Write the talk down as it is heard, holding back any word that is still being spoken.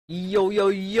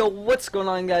Yo, what's going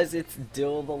on, guys? It's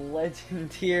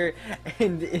DilltheLegend here,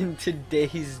 and in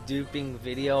today's duping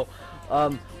video,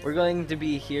 we're going to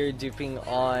be here duping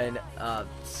on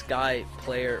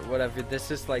Skyplayer, whatever.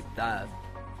 This is like the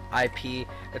IP.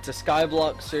 It's a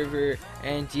Skyblock server,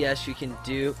 and yes, you can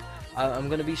dupe. I'm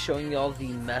going to be showing you all the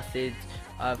methods.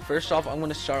 First off, I'm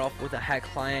going to start off with a hack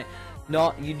client.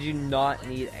 You do not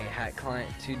need a hack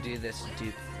client to do this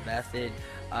dupe method.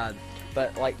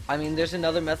 But there's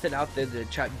another method out there, the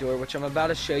trapdoor, which I'm about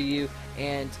to show you,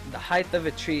 and the height of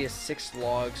a tree is 6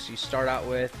 logs you start out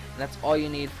with, and that's all you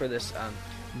need for this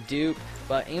dupe.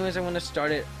 But anyways, I'm going to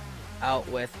start it out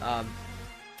with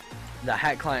the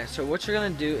hack client. So what you're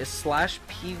going to do is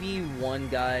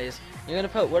 /pv1, guys. You're going to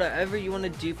put whatever you want to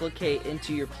duplicate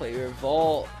into your player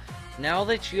vault. Now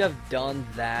that you have done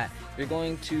that, you're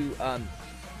going to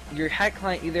your hack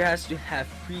client either has to have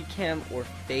freecam or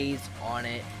phase on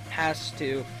it.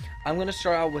 I'm gonna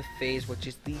start out with phase, which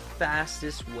is the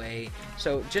fastest way.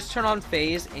 So just turn on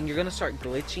phase and you're gonna start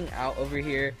glitching out over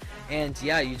here, and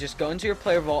yeah, you just go into your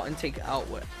player vault and take out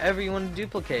whatever you want to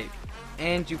duplicate,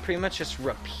 and you pretty much just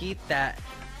repeat that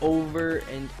over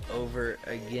and over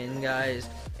again, guys,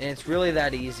 and it's really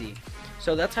that easy.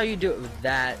 So that's how you do it with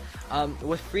that.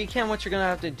 With freecam, what you're gonna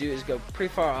have to do is go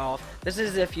pretty far off. This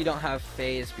is if you don't have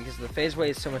phase, because the phase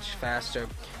way is so much faster.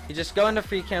 You just go into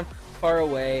freecam far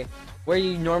away where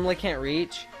you normally can't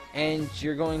reach, and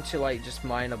you're going to just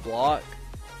mine a block.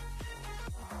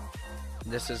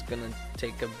 This is gonna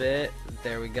take a bit.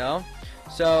 There we go.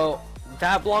 So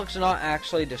that block's not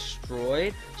actually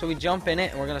destroyed, so we jump in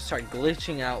it and we're gonna start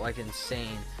glitching out like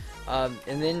insane.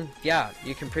 And then yeah,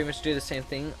 you can pretty much do the same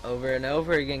thing over and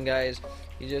over again, guys.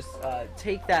 You just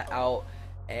take that out,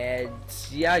 and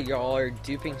yeah, y'all are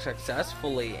duping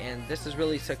successfully. And this is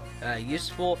really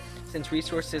useful, since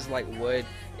resources like wood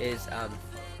is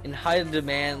in high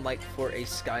demand, like for a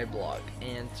skyblock,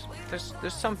 and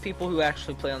there's some people who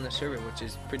actually play on the server, which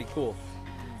is pretty cool.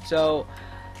 So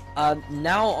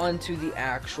now on to the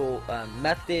actual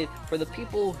method for the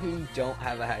people who don't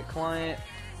have a hack client.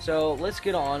 So let's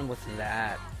get on with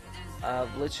that.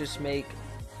 Let's just make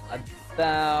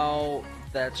about,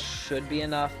 that should be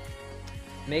enough.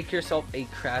 Make yourself a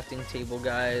crafting table,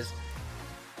 guys,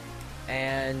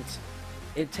 and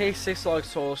it takes 6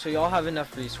 logs total, so y'all have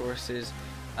enough resources.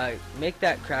 Make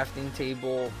that crafting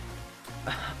table.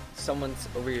 Someone's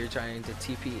over here trying to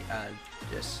TP,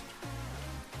 just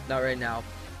not right now,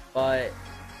 but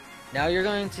now you're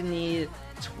going to need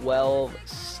 12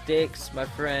 sticks, my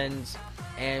friends,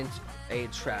 and a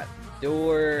trap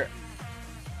door.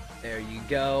 There you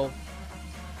go.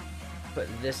 Put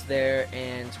this there,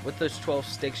 and with those 12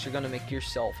 sticks you're gonna make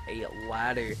yourself a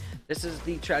ladder. This is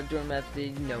the trapdoor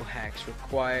method, no hacks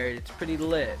required. It's pretty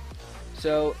lit.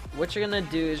 So what you're gonna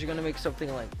do is you're gonna make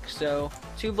something like so: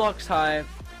 2 blocks high,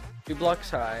 2 blocks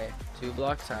high, 2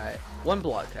 blocks high, 1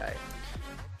 block high.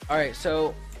 Alright,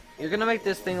 so you're gonna make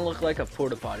this thing look like a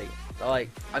porta potty.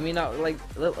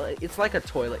 It's like a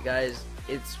toilet, guys.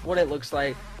 It's what it looks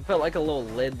like. Put like a little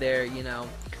lid there,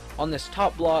 on this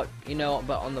top block,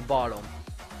 but on the bottom.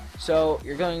 So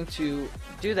you're going to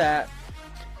do that,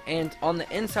 and on the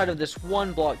inside of this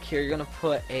 1 block here, you're gonna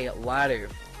put a ladder.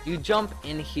 You jump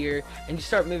in here and you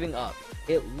start moving up.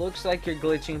 It looks like you're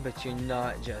glitching, but you're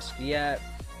not just yet.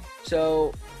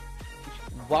 So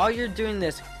while you're doing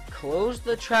this, close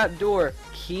the trap door,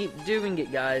 keep doing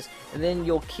it, guys, and then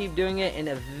you'll keep doing it, and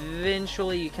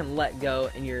eventually you can let go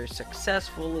and you're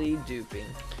successfully duping.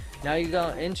 Now you go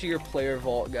into your player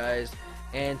vault, guys,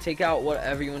 and take out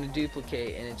whatever you want to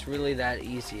duplicate, and it's really that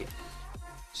easy.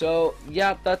 So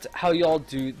yeah, that's how y'all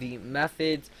do the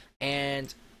methods.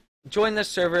 And join the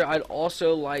server. I'd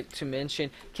also like to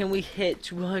mention, can we hit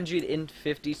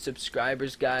 250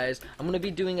 subscribers, guys? I'm going to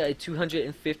be doing a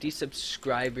 250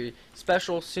 subscriber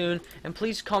special soon, and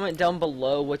please comment down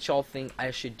below what y'all think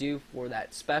I should do for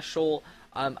that special.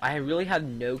 I really have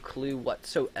no clue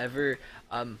whatsoever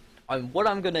on what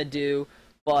I'm going to do,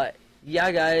 but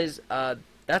yeah, guys,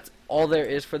 that's all there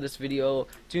is for this video.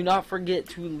 Do not forget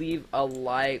to leave a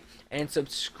like and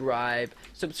subscribe.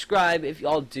 Subscribe if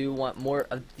y'all do want more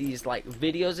of these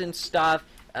videos and stuff.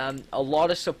 A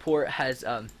lot of support has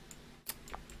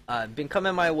been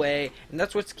coming my way, and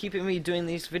that's what's keeping me doing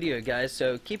these videos, guys.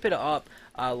 So keep it up.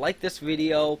 Like this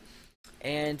video,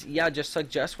 and yeah, just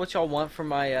suggest what y'all want for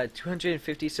my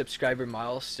 250 subscriber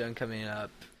milestone coming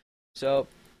up. So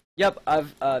yep,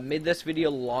 I've made this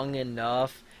video long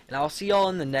enough, and I'll see y'all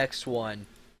in the next one.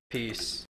 Peace.